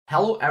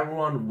Hello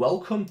everyone,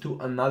 welcome to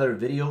another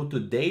video.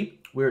 Today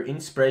we're in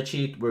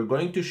Spreadsheet. We're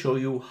going to show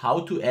you how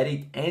to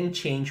edit and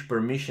change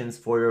permissions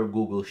for your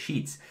Google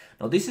Sheets.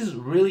 Now this is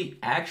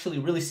actually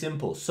really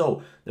simple.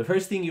 So the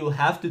first thing you'll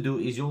have to do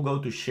is you'll go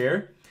to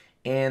share,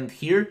 and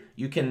here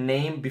you can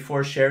name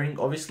before sharing.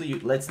 Obviously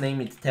let's name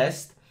it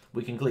test.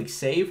 We can click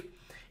save,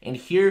 and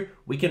here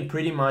we can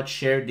pretty much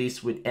share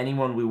this with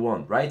anyone we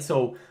want, right?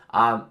 So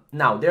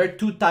now there are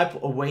two types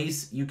of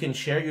ways you can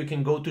share. You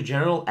can go to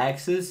general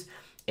access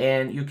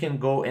and you can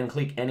go and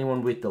click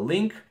anyone with the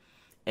link,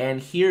 and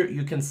here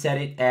you can set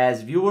it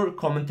as viewer,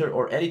 commenter,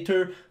 or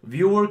editor.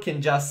 Viewer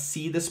can just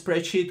see the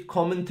spreadsheet,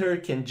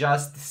 commenter can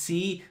just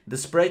see the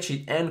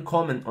spreadsheet and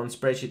comment on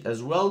spreadsheet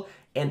as well,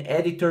 and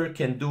editor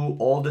can do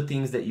all the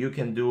things that you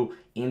can do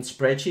in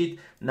spreadsheet.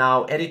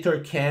 Now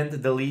editor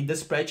can't delete the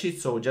spreadsheet,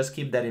 so just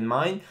keep that in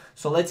mind.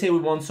 So let's say we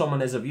want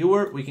someone as a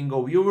viewer, we can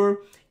go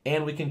viewer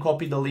and we can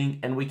copy the link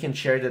and we can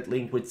share that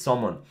link with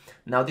someone.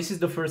 Now this is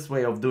the first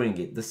way of doing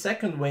it. The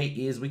second way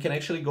is we can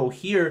actually go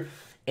here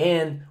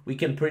and we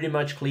can pretty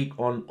much click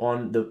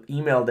on the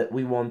email that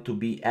we want to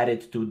be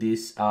added to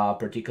this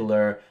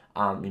particular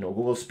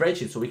Google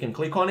spreadsheet. So we can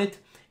click on it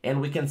and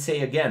we can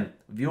say again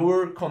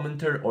viewer,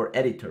 commenter, or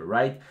editor,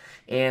 right?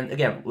 And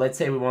again, let's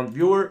say we want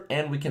viewer,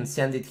 and we can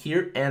send it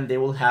here and they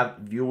will have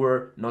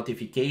viewer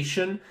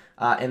notification,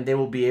 and they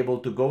will be able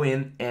to go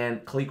in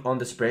and click on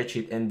the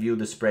spreadsheet and view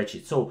the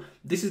spreadsheet. So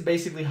this is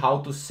basically how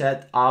to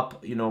set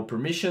up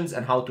permissions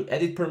and how to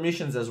edit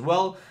permissions as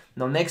well.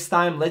 Now next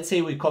time, let's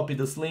say we copy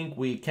this link,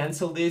 we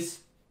cancel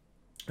this,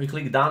 we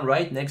click done,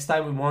 right? Next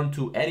time we want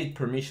to edit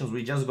permissions,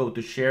 we just go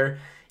to share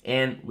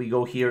and we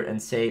go here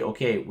and say,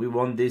 okay, we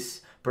want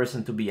this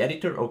person to be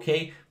editor.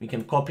 Okay, we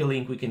can copy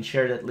link, we can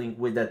share that link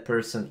with that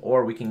person,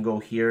 or we can go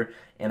here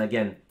and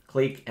again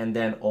click and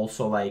then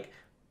also like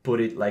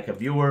put it like a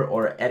viewer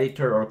or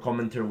editor or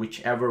commenter,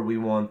 whichever we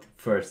want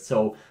first.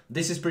 So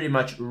this is pretty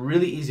much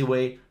really easy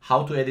way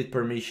how to edit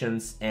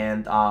permissions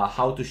and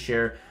how to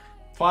share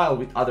file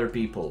with other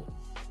people.